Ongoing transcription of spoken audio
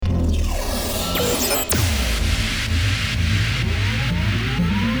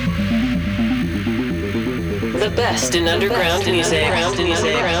best in underground music. The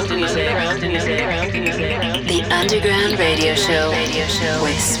Underground Radio Show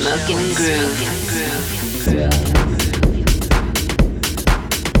with Smokingroove.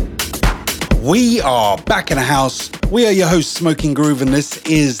 We are back in the house. We are your hosts, Smokingroove, and this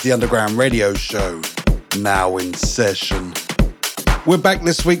is the Underground Radio Show, now in session. We're back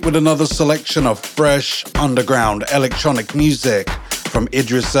this week with another selection of fresh underground electronic music from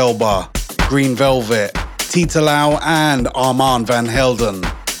Idris Elba, Green Velvet, Tita Lau, and Armand Van Helden.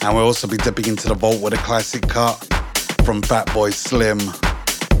 And we'll also be dipping into the vault with a classic cut from Fatboy Slim.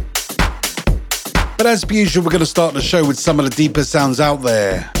 But as per usual, we're going to start the show with some of the deeper sounds out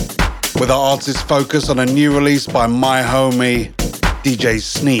there, with our artist focus on a new release by my homie DJ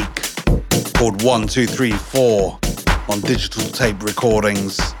Sneak called 1234 on Digital Tape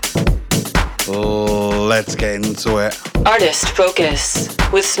Recordings. Let's get into it. Artist Focus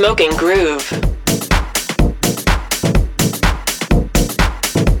with Smokingroove.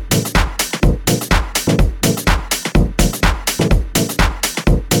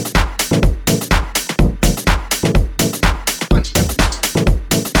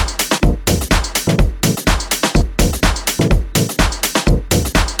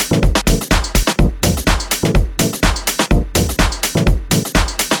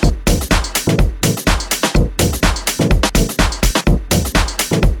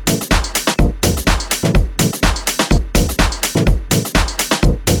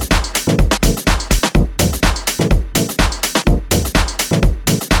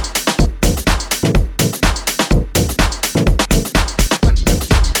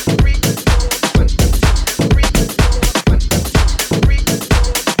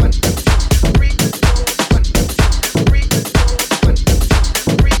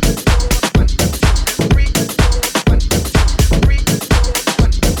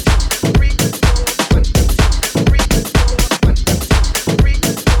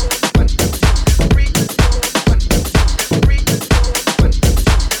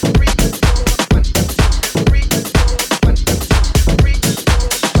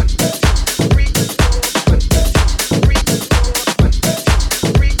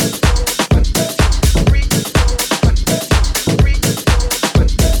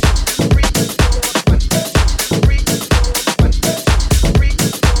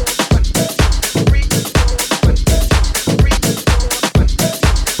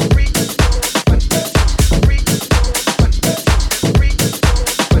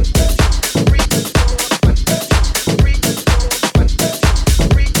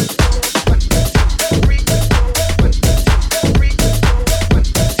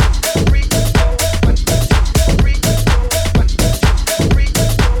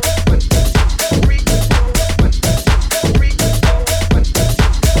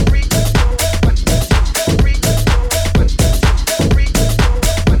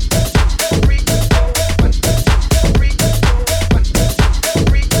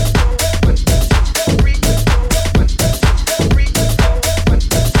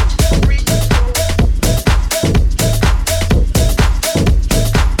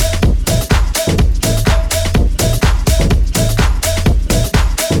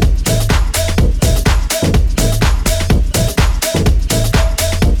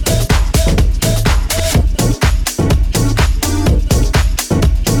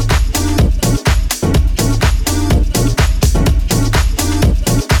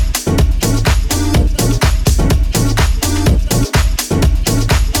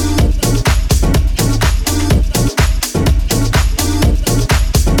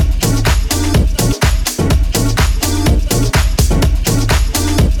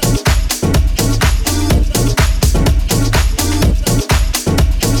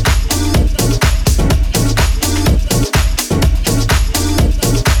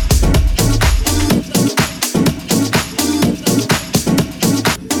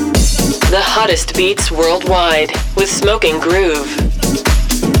 Hottest beats worldwide with Smokingroove.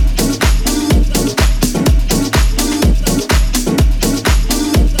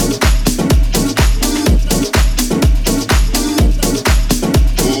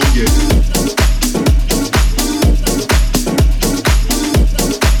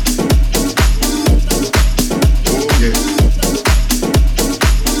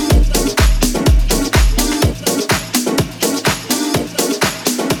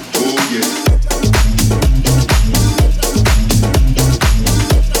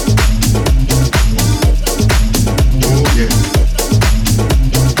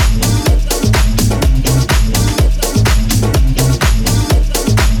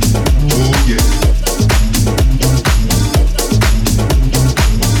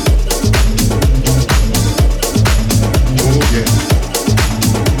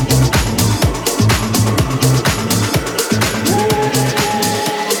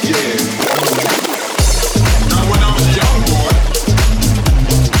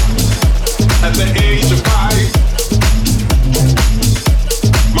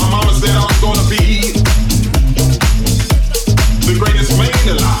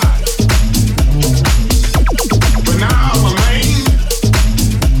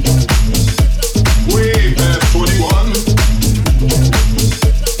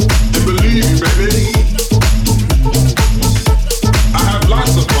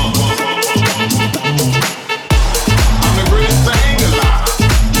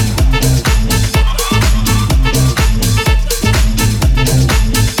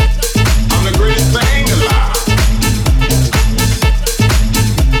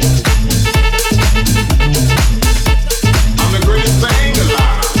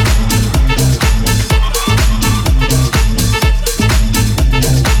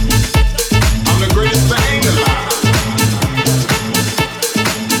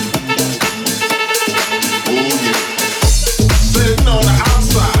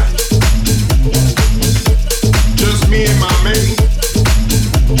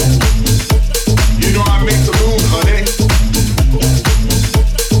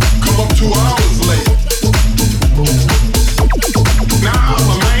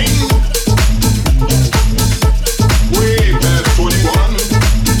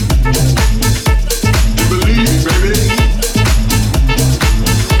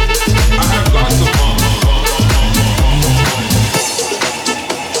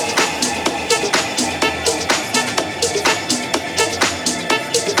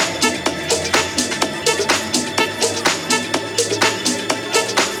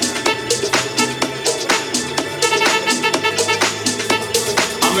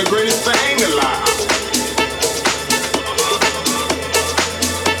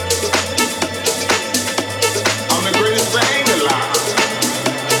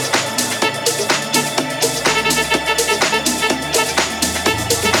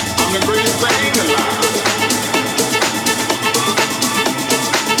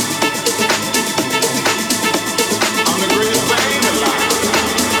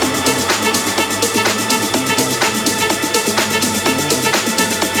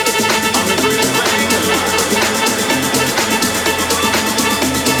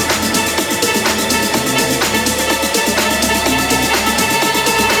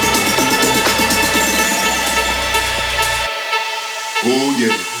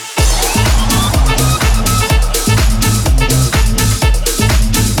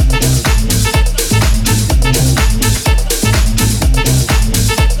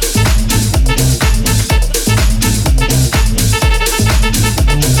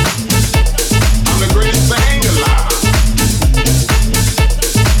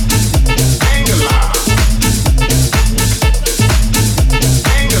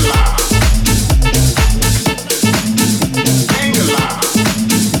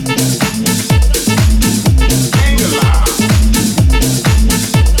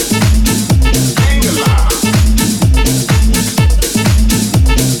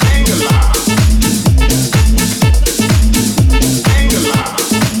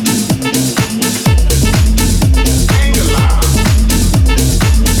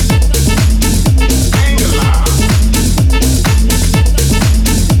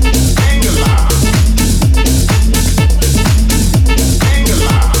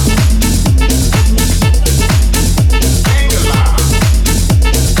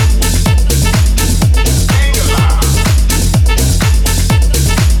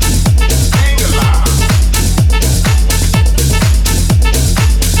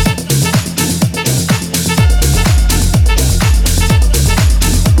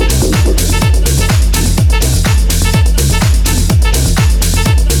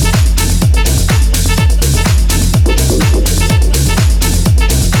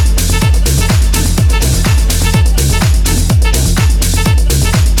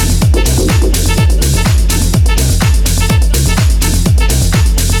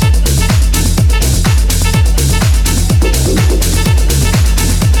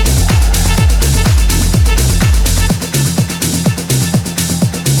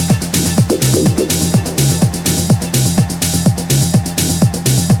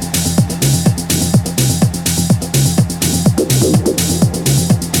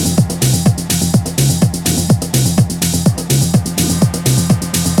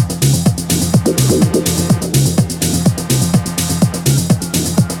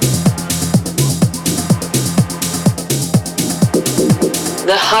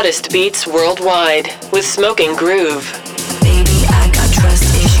 The hottest beats worldwide with Smokingroove. Baby, I got trust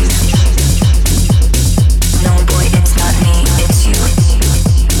issues. No boy, it's not me, it's you.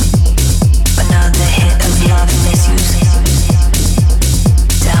 Another hit of love misuse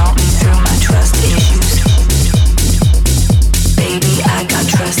to help me through my trust issues. Baby, I got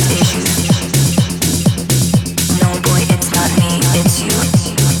trust issues. No boy, it's not me, it's you.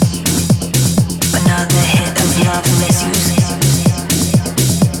 Another hit of love misuse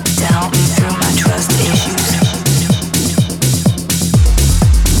to help me through my trust issues.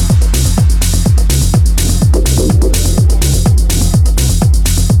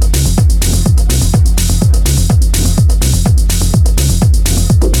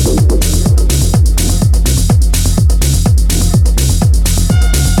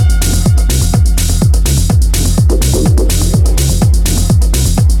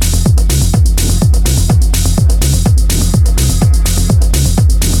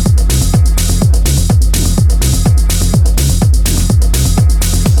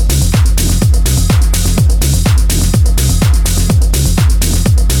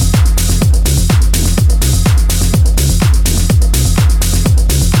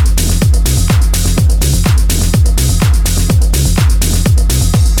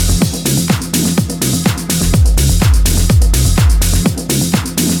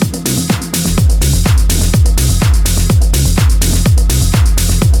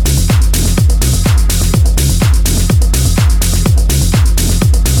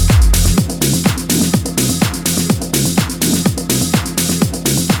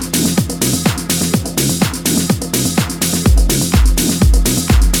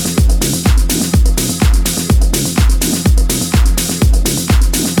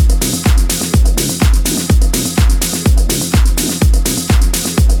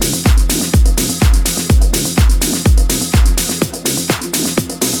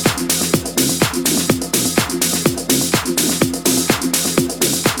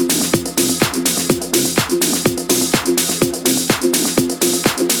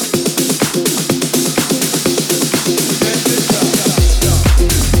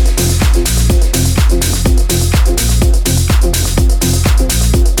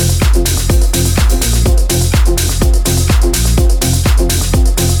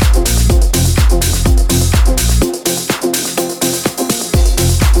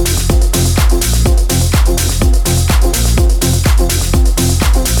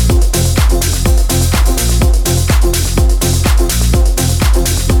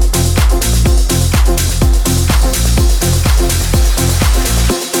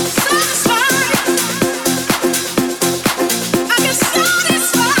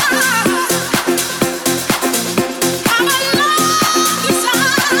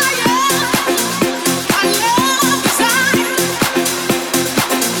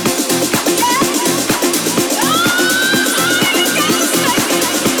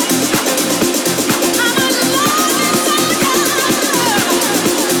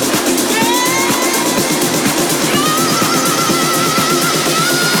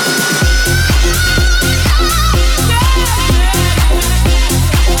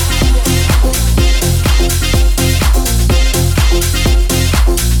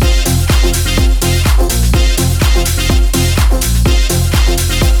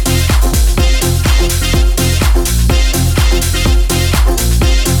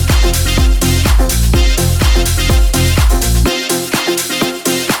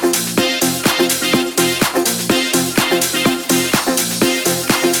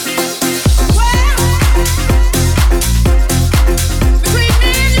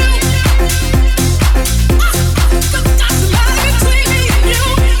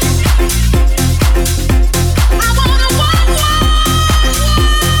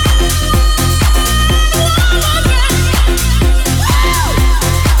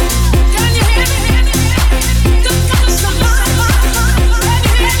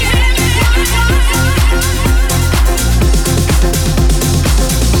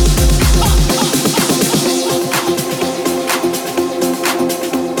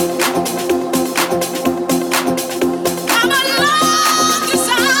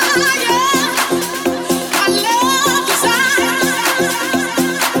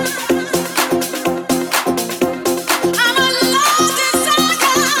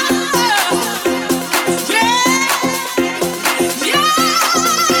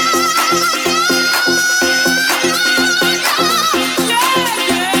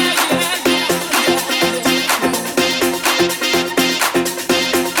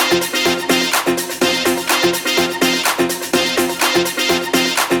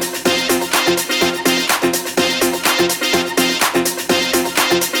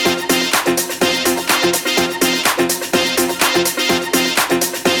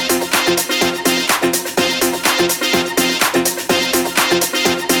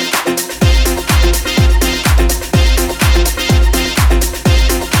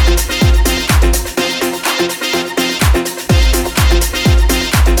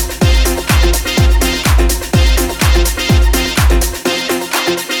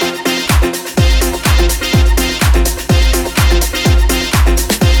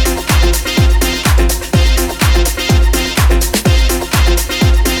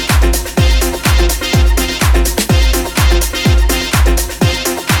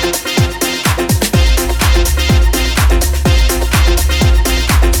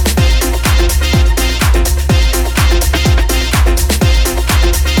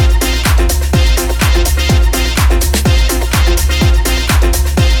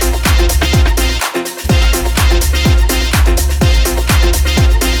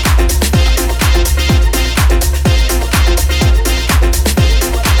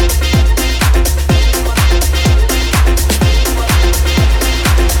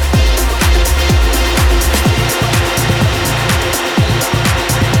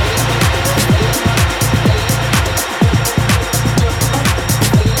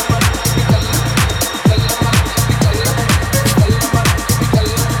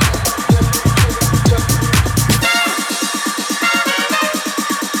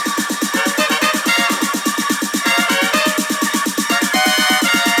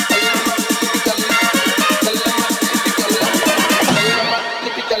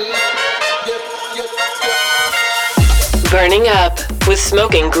 Burning Up with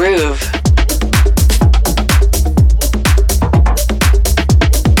Smokingroove.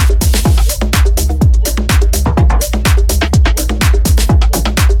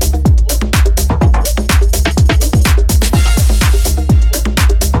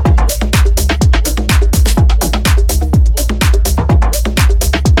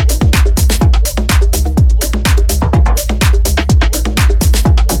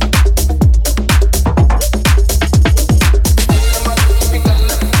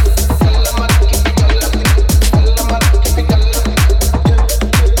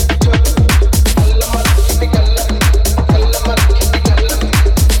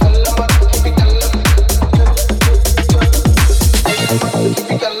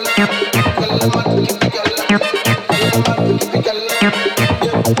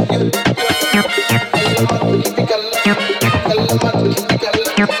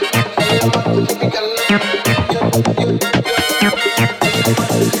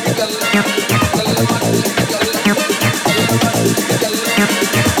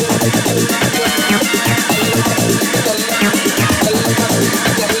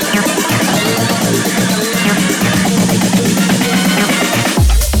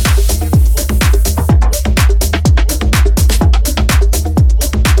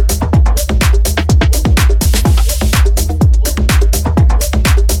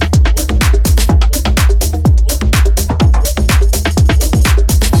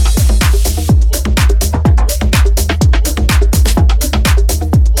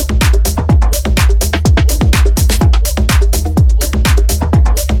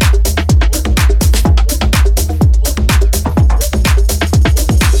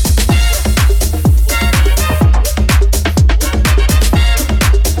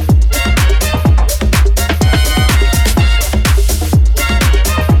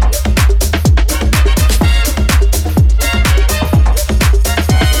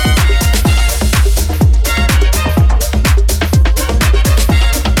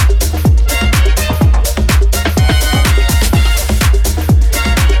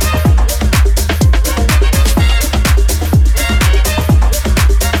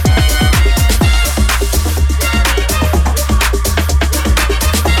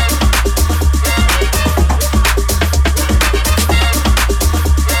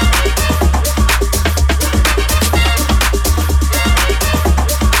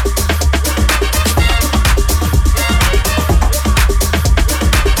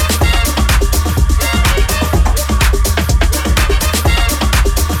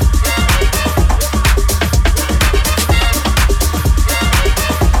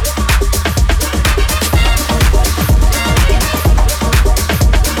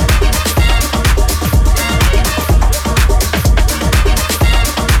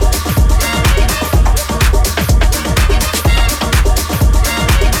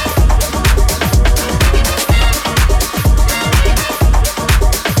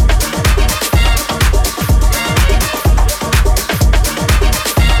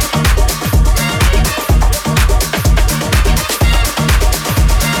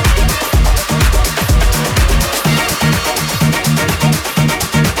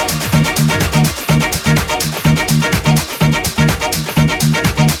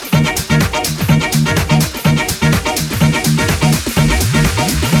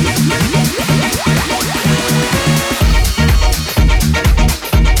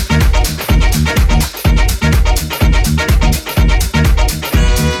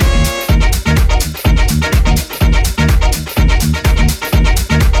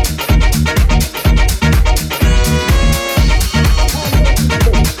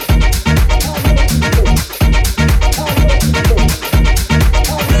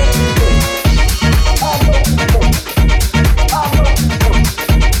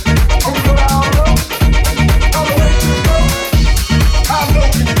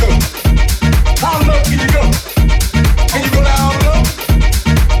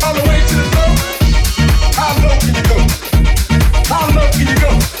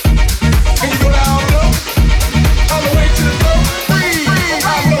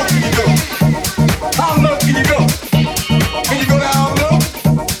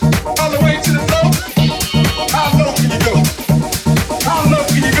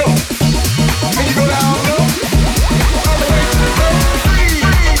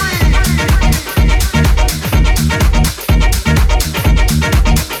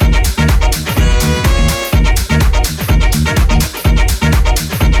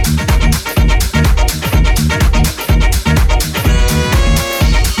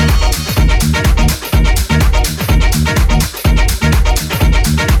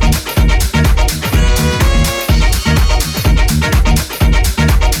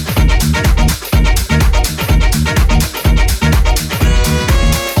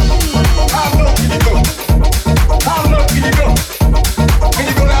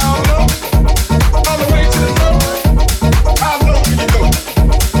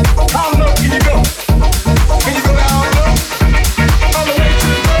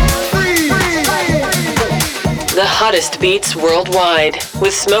 best beats worldwide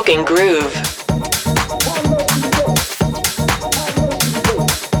with Smokingroove.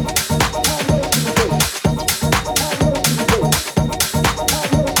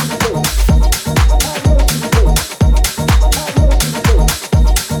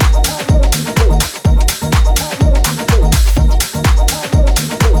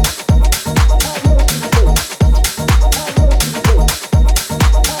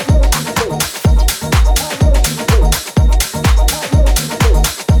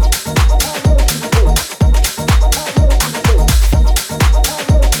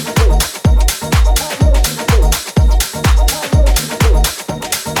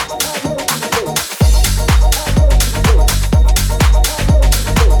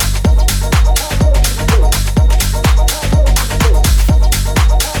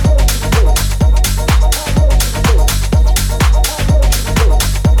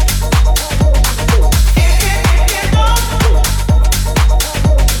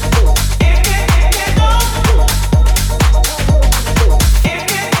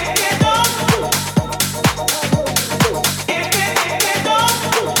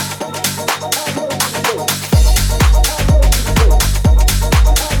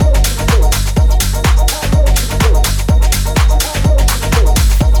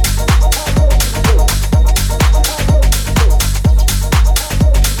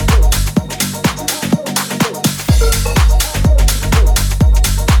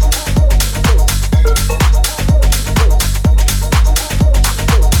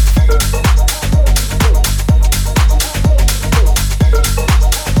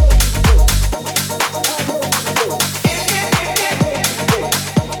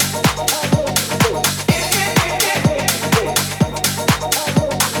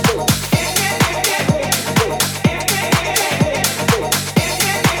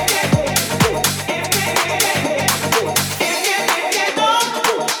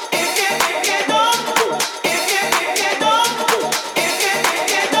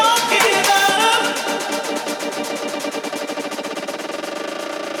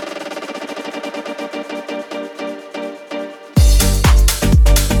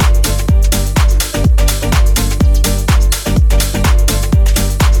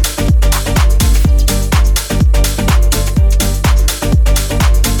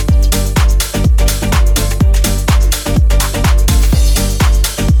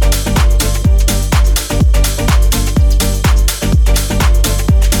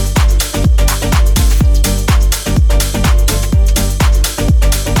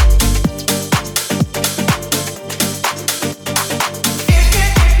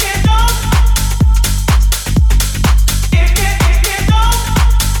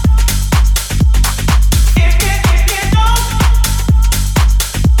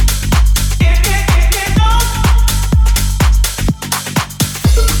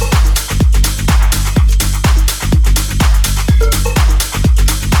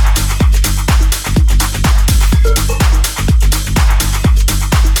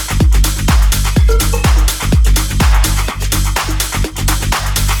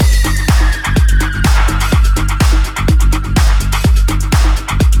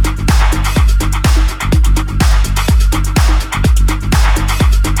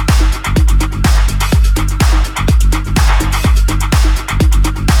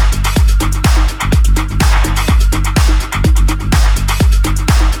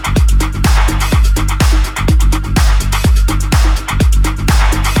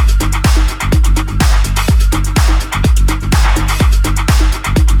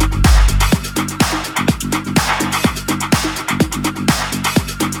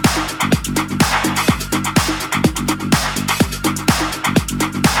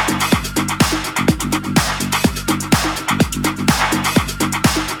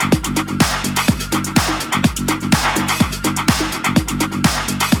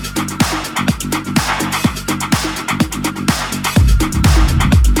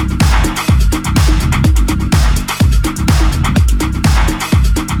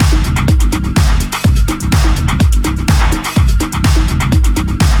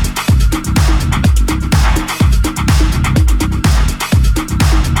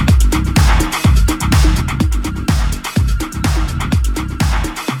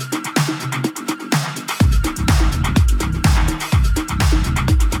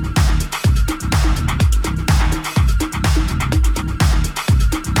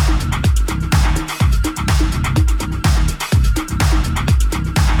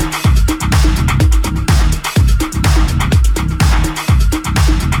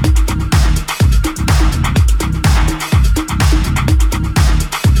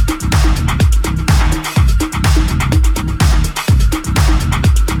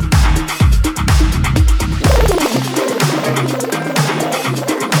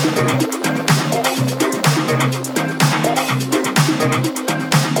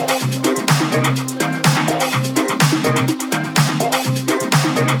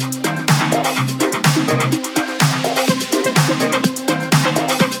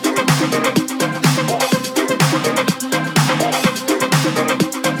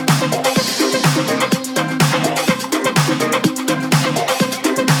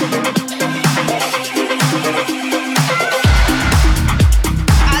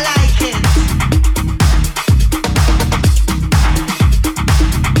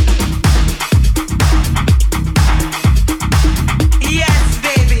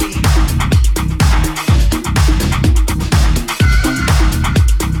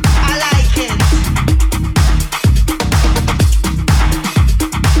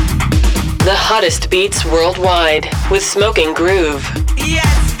 beats worldwide with Smokingroove.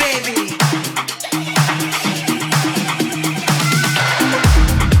 Yes, baby.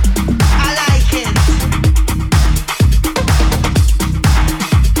 I like it.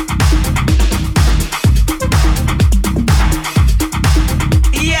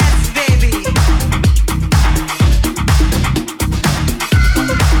 Yes, baby.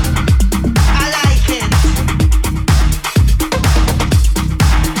 I like it.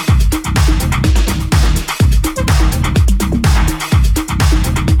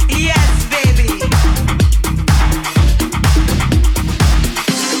 Yes, baby.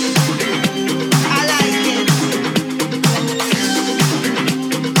 I like it. Yes, baby. I like it. Yes,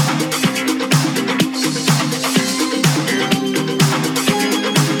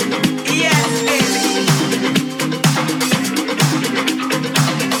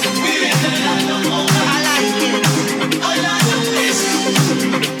 baby.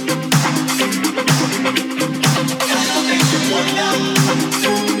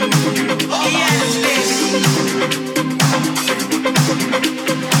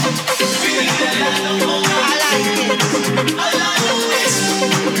 I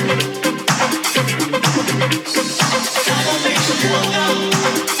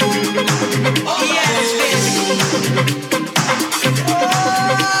like it. Yes, baby.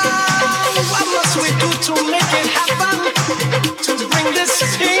 What must we do to make it happen? To bring this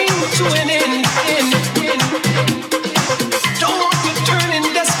thing to an end. Don't want to turn in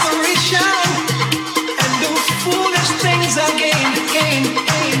desperation and do foolish things again.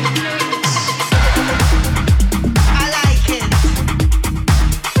 I like it.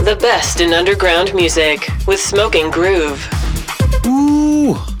 The best in underground music with Smokingroove.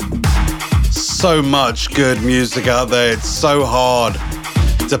 Ooh, so much good music out there. It's so hard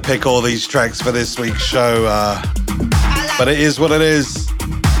to pick all these tracks for this week's show, but it is what it is.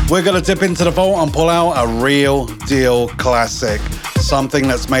 We're gonna dip into the vault and pull out a real deal classic, something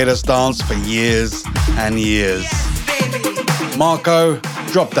that's made us dance for years and years. Marco,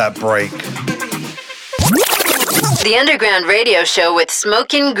 drop that break. The Underground Radio Show with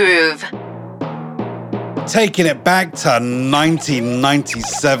Smokingroove. Taking it back to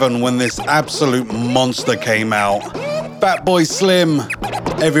 1997 when this absolute monster came out. Fatboy Slim,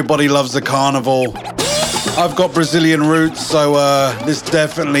 Everybody Loves a Carnival. I've got Brazilian roots, so this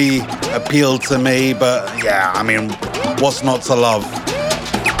definitely appealed to me, but yeah, I mean, what's not to love?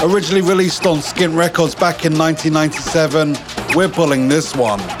 Originally released on Skint Records back in 1997, we're pulling this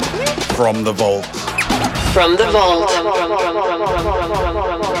one from the vault. From the vault.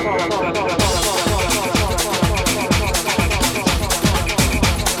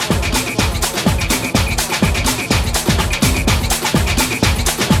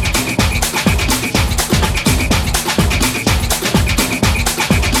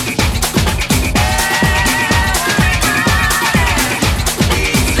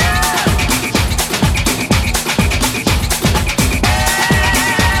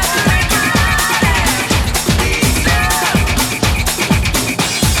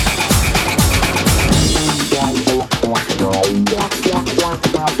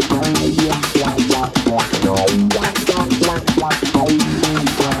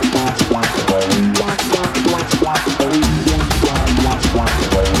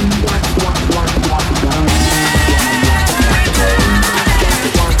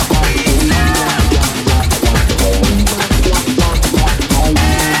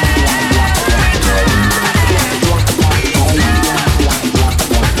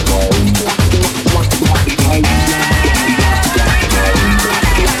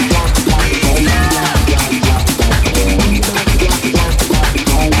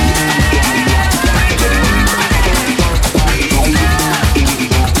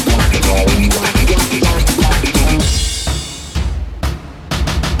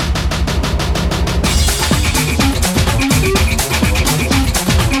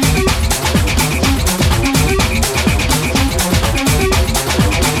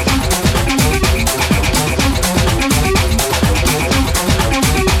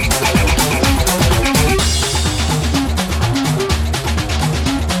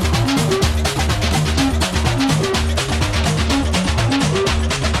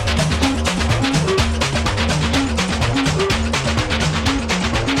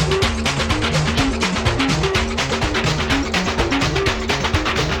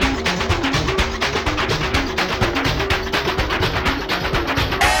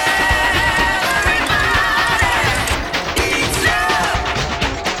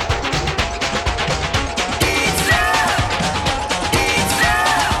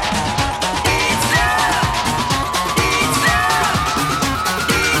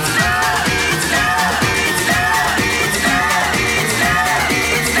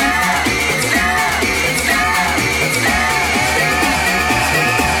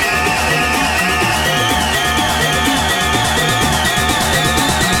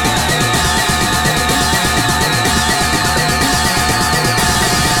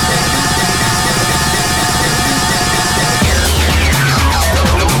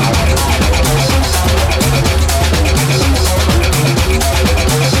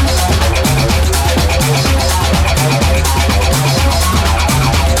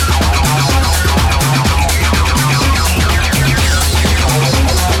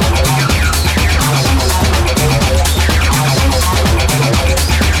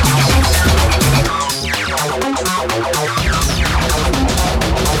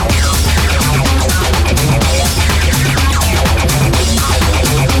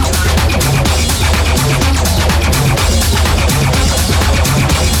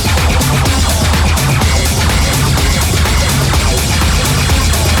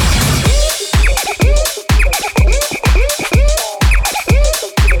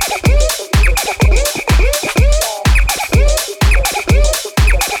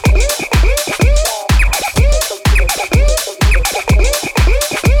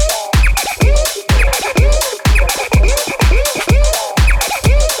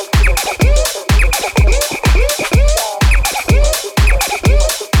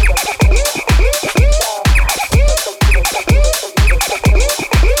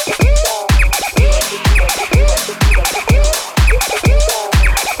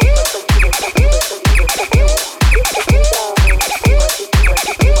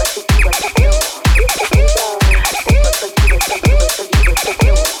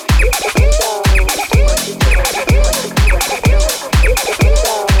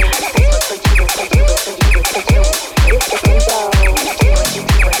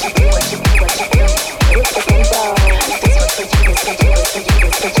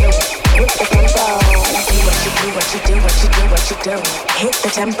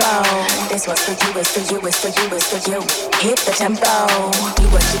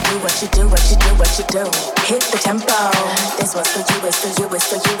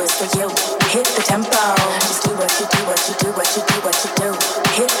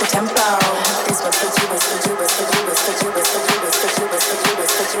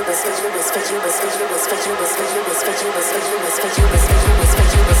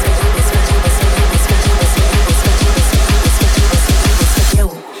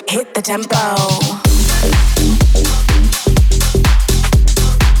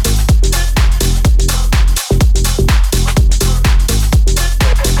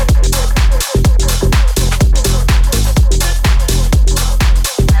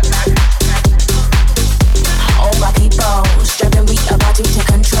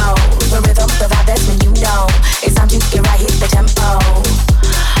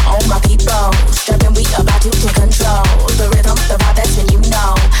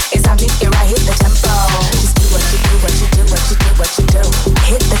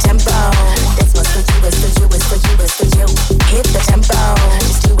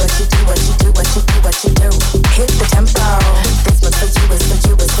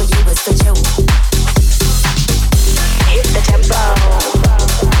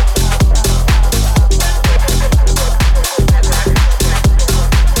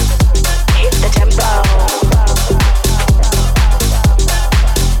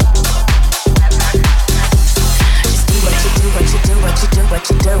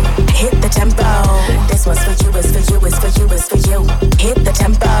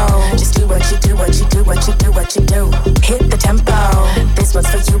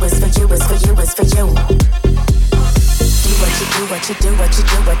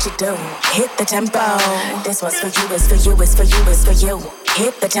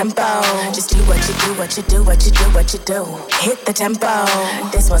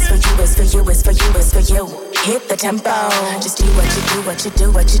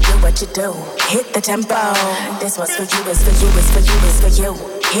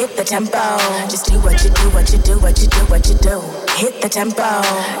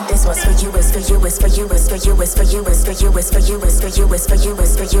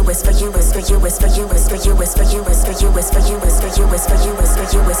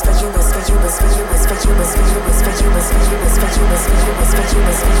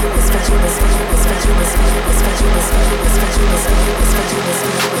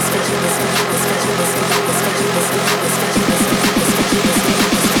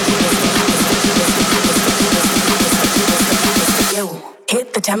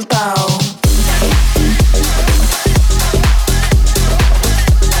 Hit the tempo.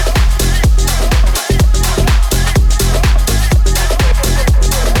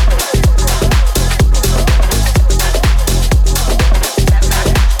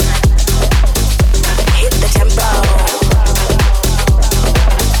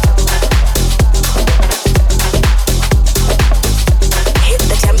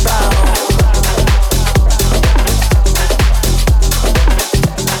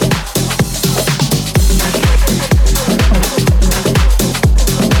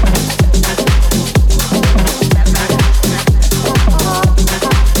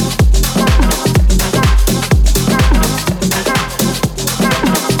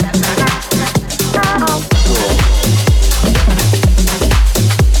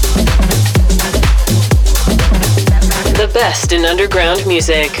 Best in underground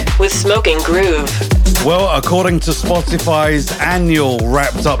music with Smokingroove. Well, according to Spotify's annual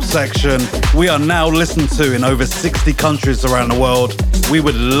wrapped up section, we are now listened to in over 60 countries around the world. We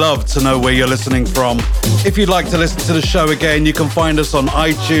would love to know where you're listening from. If you'd like to listen to the show again, you can find us on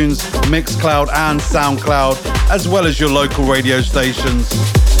iTunes, Mixcloud and SoundCloud, as well as your local radio stations.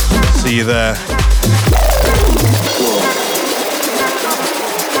 See you there.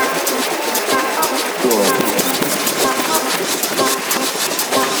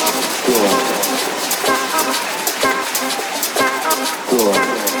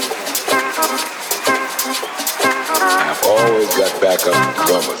 Backup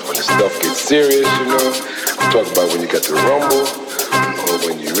drummers. When the stuff gets serious, you know, I'm talking about when you got the rumble, or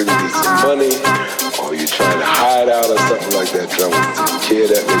when you really need some money, or you're trying to hide out or something like that. Drummers take care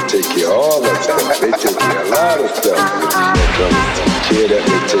of that. They take care of all that stuff. They take care of a lot of stuff. That drummers take care of that.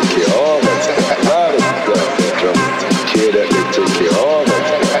 They take care of all that stuff. A lot of stuff. That drummers take care of that. They take care of all that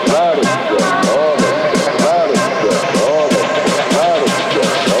stuff. A lot of stuff. All that stuff. A lot of stuff. All that stuff. A lot of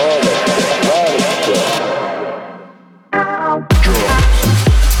stuff. All that stuff. A lot of stuff.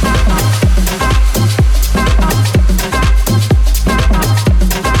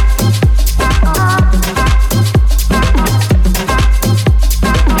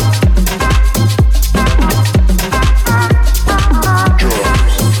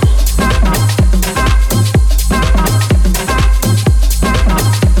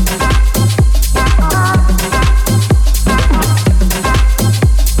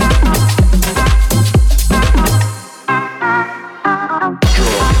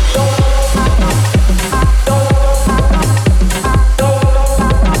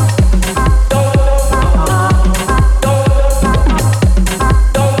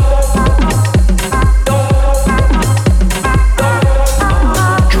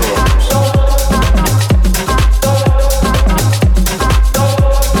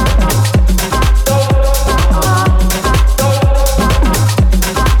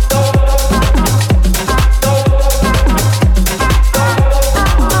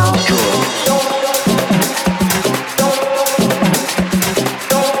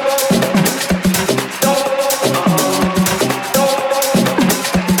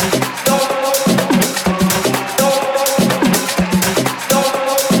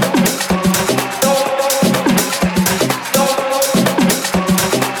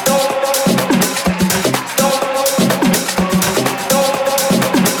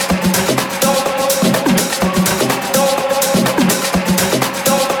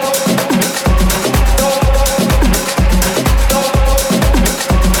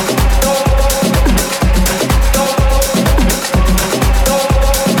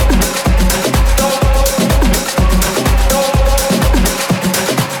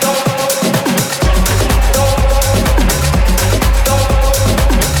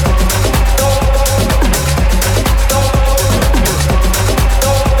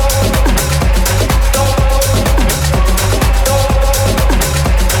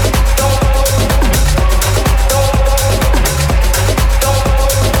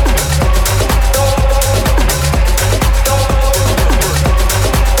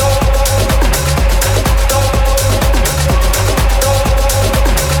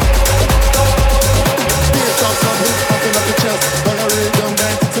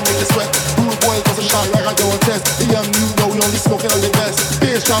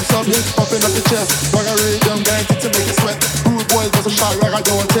 jumps up, hips pumping up the chest. Rock a rhythm, guaranteed to make it sweat. Rude boys bust a shot like I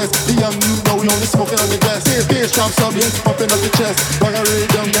don't test. The young you know we only smoking on the gas. Bass jumps up, hips pumping up the chest. Rock a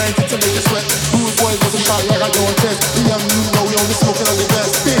rhythm, guaranteed to make it sweat. Rude boys bust a shot like I don't test. The young you know we only smoking on the gas.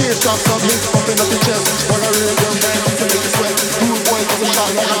 Bass jumps up, hips pumping up the chest. Rock a rhythm, guaranteed to make it sweat. Rude boys bust a shot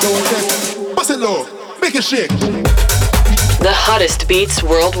like I don't test. Bust it low, make it shake. The hottest beats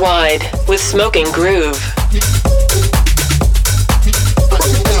worldwide with Smokingroove.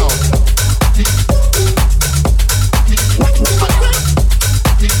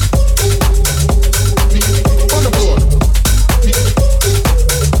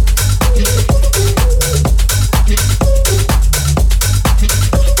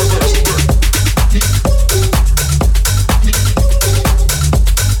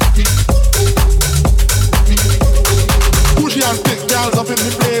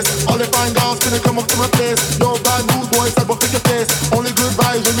 Come up to my place. No bad mood, boys, I won't pick your face. Only good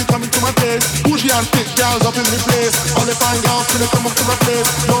vibes when you come into my place. Bougie and thick gals up in the place. All the fine girls finna come up to my place.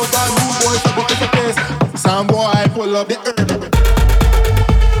 No bad mood, boys, I won't pick your face. Sound boy, pull up the herb.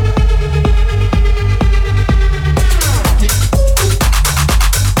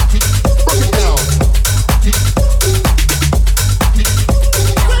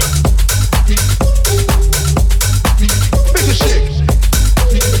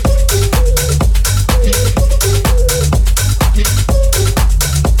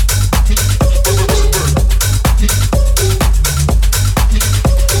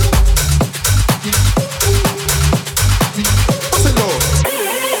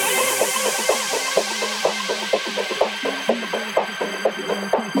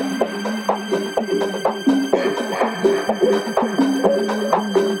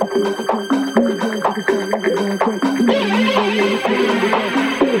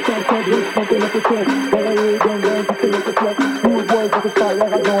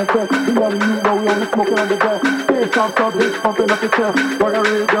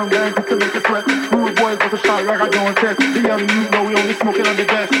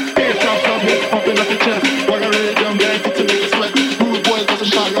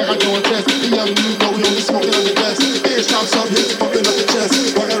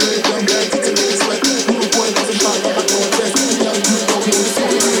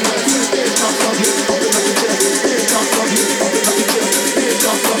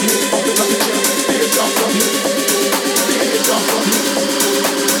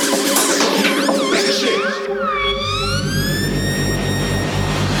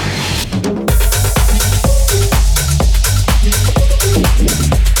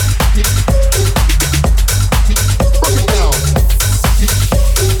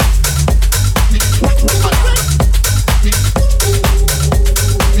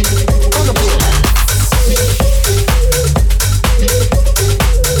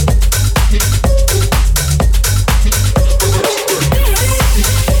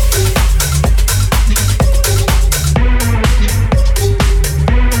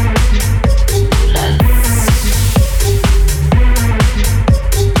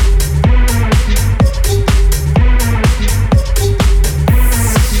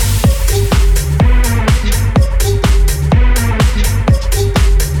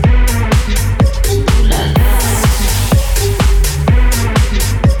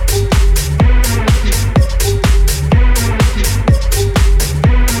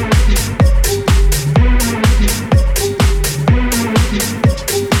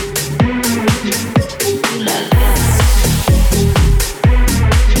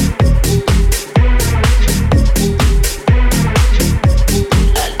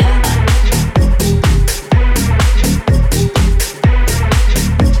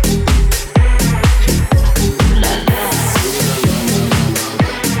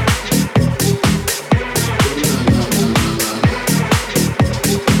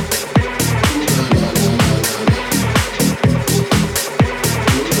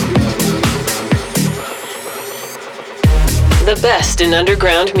 The best in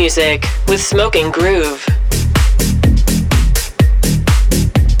underground music with Smokingroove.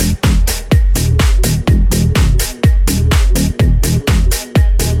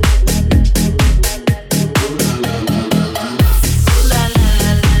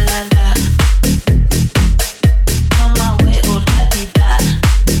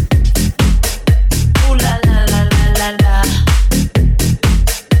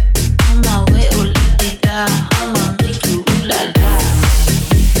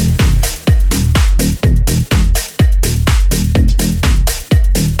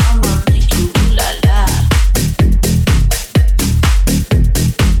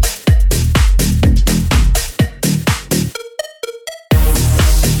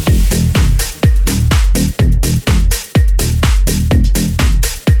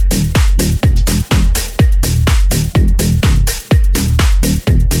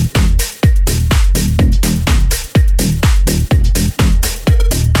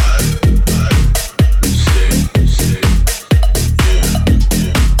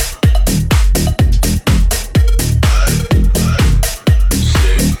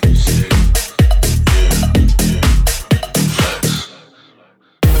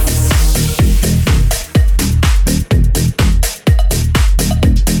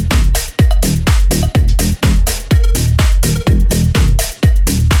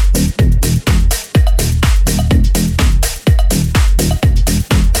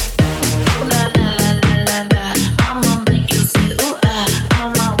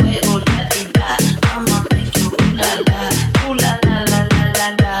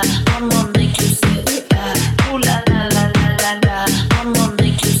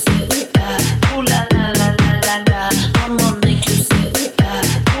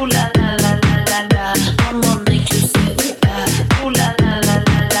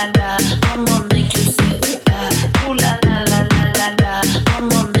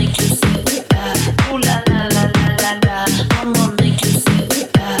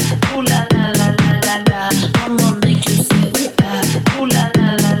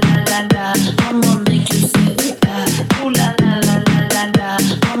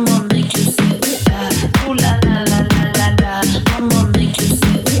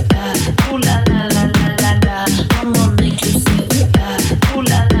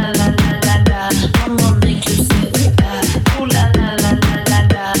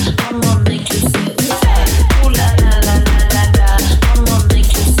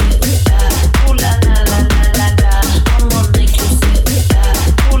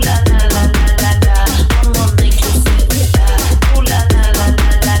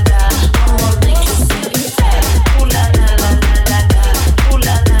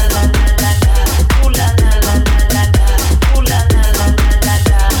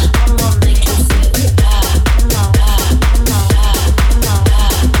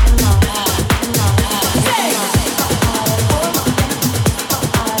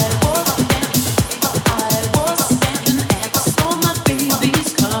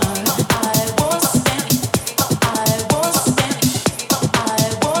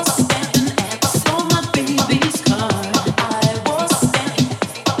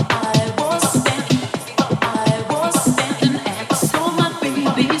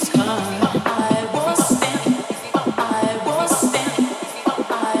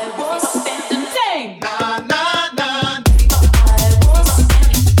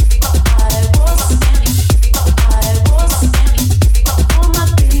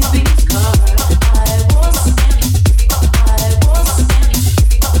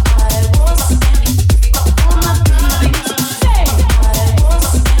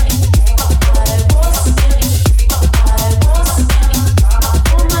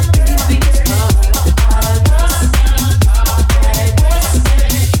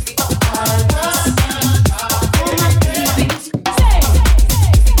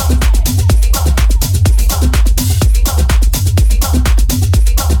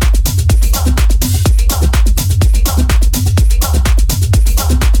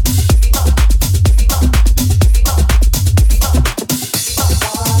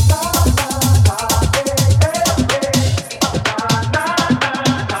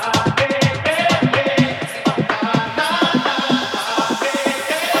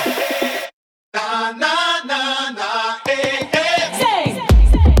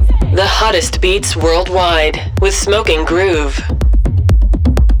 beats worldwide with Smokingroove.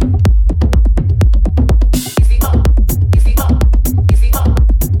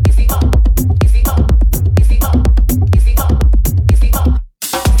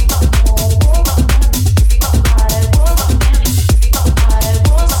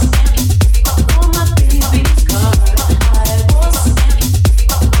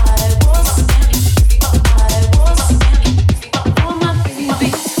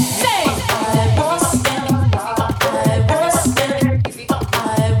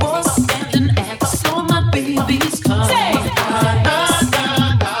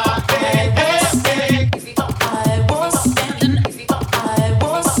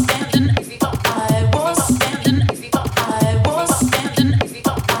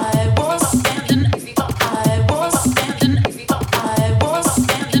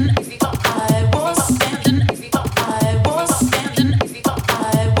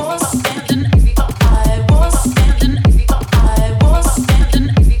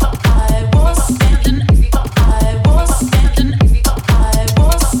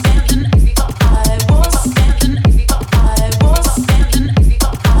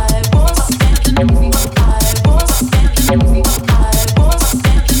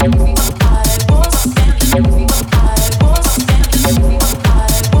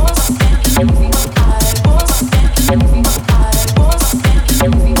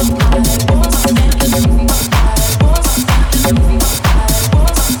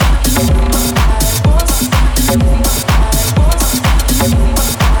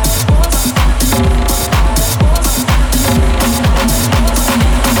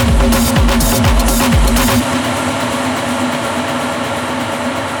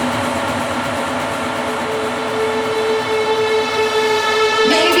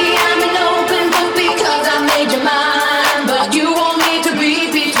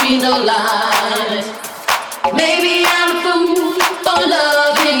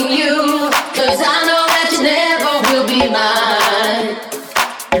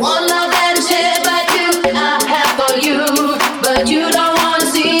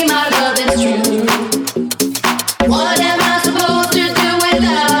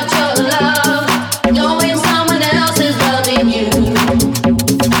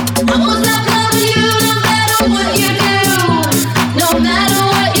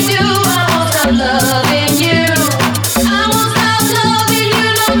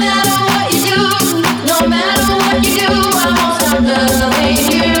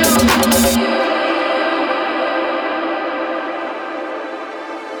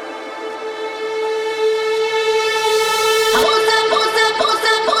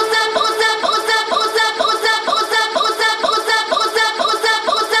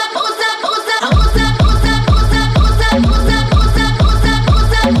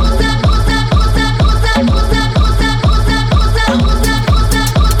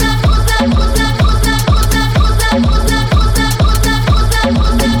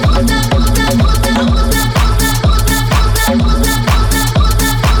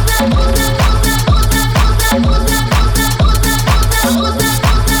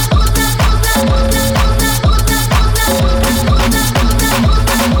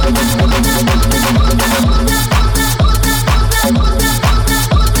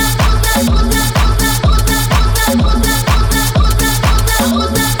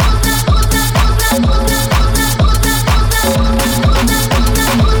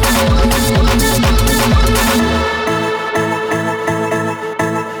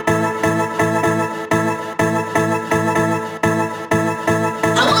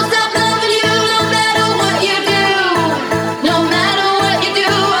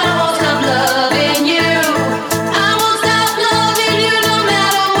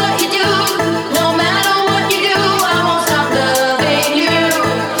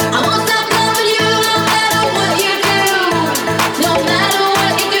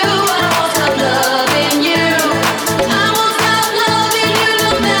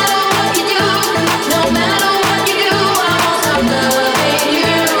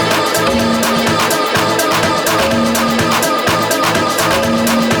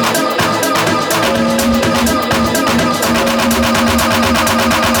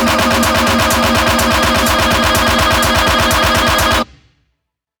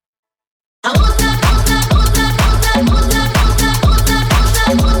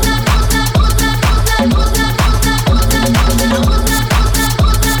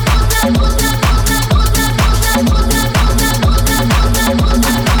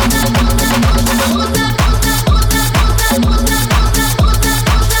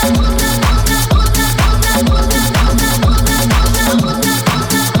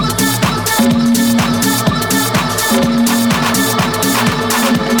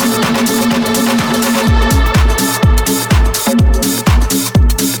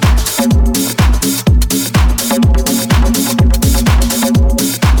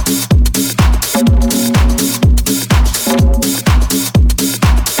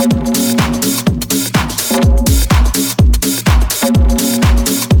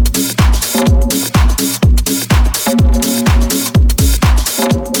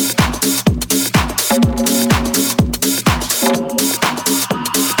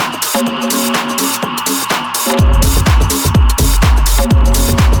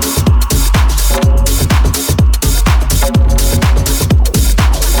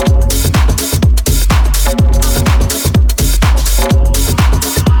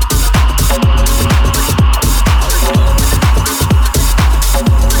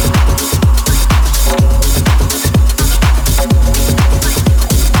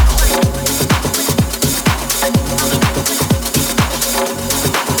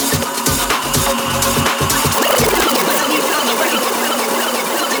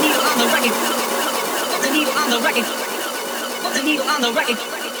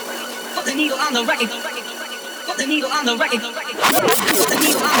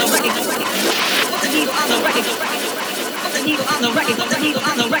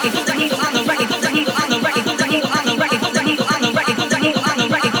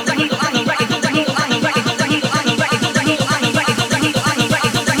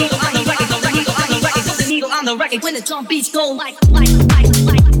 When the drum beats go like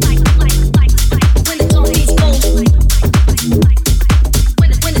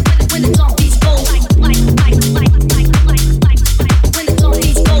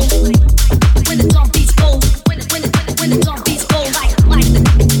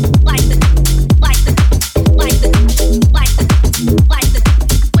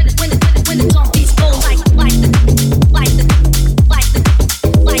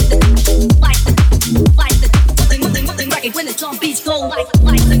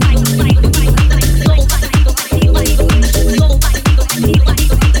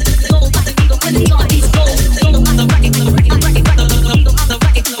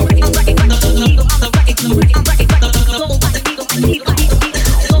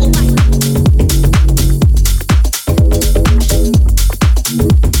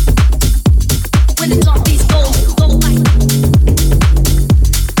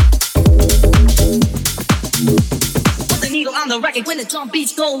when the drum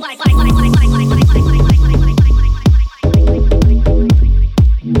beats go like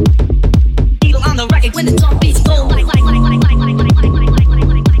needle on the record when the drum beats go like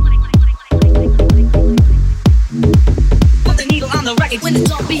put the needle on the record when the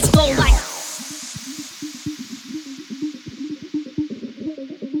drum beats go like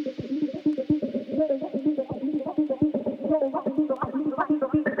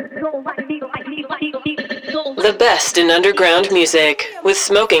The best in underground music with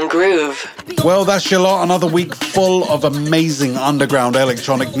Smokingroove. Well, that's your lot. Another week full of amazing underground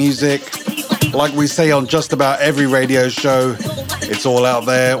electronic music. Like we say on just about every radio show, it's all out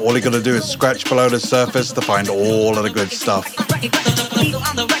there. All you got to do is scratch below the surface to find all of the good stuff.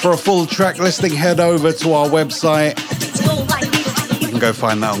 For a full track listing, head over to our website. You can go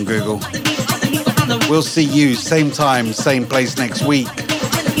find that on Google. We'll see you same time, same place next week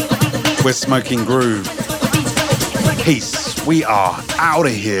with Smokingroove. Peace. We are out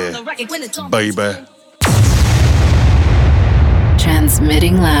of here, baby.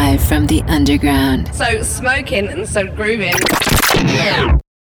 Transmitting live from the underground. So smoking and so grooving.